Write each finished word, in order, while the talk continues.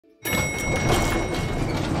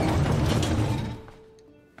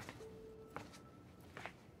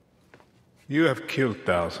You have killed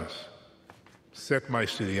thousands, set my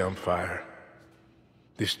city on fire,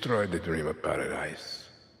 destroyed the dream of paradise.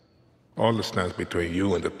 All that stands between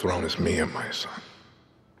you and the throne is me and my son.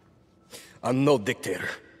 I'm no dictator.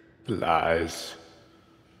 Lies.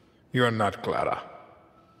 You are not Clara.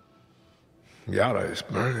 Yara is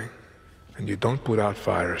burning, and you don't put out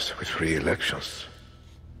fires with free elections.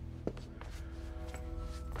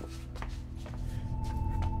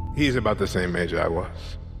 He's about the same age I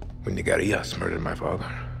was when Nigarias murdered my father.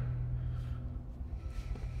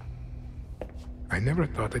 I never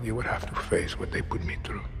thought that you would have to face what they put me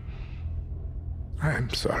through. I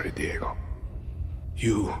am sorry, Diego.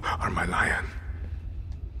 You are my lion.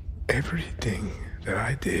 Everything that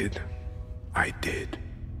I did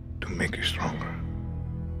to make you stronger.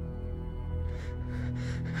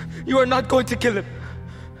 You are not going to kill him.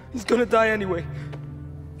 He's gonna die anyway.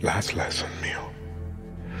 Last lesson, Mio.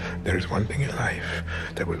 There is one thing in life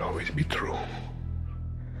that will always be true.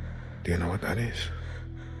 Do you know what that is?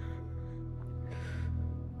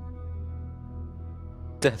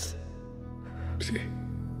 Death. See.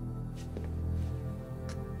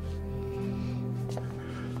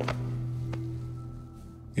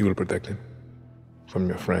 You will protect him from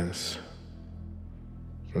your friends,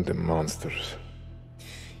 from the monsters.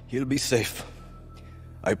 He'll be safe.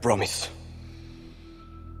 I promise.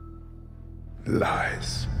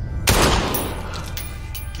 Lies.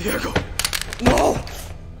 Diego! No!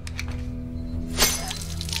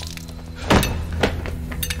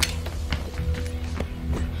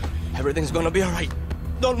 Everything's gonna be alright.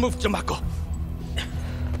 Don't move, chamaco.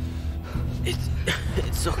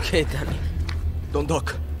 It's okay, Danny. Don't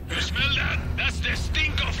talk. You smell that? That's the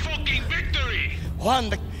stink of fucking victory!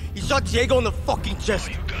 Juan, he shot Diego in the fucking chest.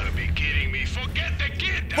 Oh, you gotta be kidding me. Forget the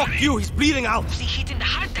kid, Danny! Fuck you, he's bleeding out. Was he hit in the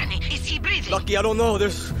heart, Danny? Is he breathing? Lucky, I don't know.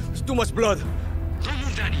 There's too much blood. Don't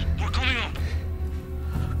move, Danny. We're coming up.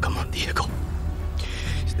 Come on, Diego.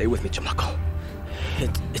 Stay with me, chamaco.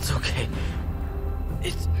 It's okay.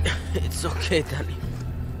 It's okay, Danny.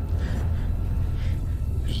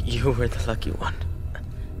 You were the lucky one.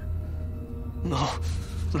 No.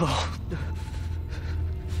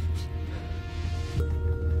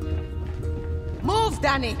 Move,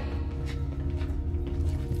 Danny!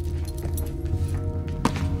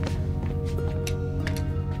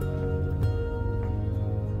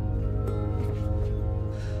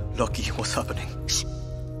 Lucky, what's happening? Shh.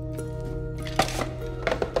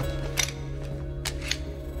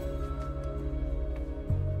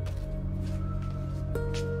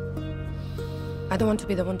 I don't want to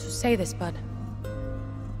be the one to say this, but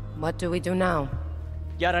what do we do now?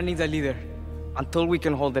 Yara needs a leader, until we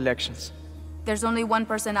can hold elections. There's only one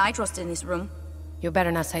person I trust in this room. You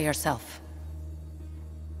better not say yourself.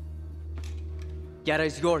 Yara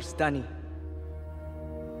is yours, Danny.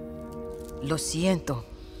 Lo siento.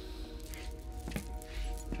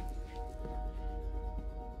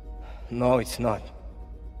 No, it's not.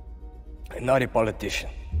 I'm not a politician.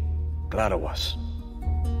 Clara was.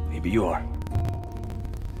 Maybe you are.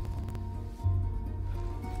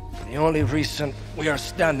 The only reason we are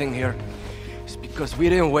standing here is because we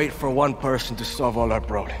didn't wait for one person to solve all our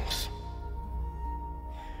problems.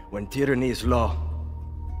 When tyranny is law,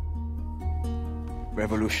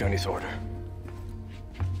 revolution is order.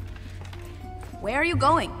 Where are you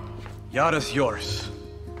going? Yara's yours.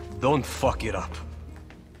 Don't fuck it up.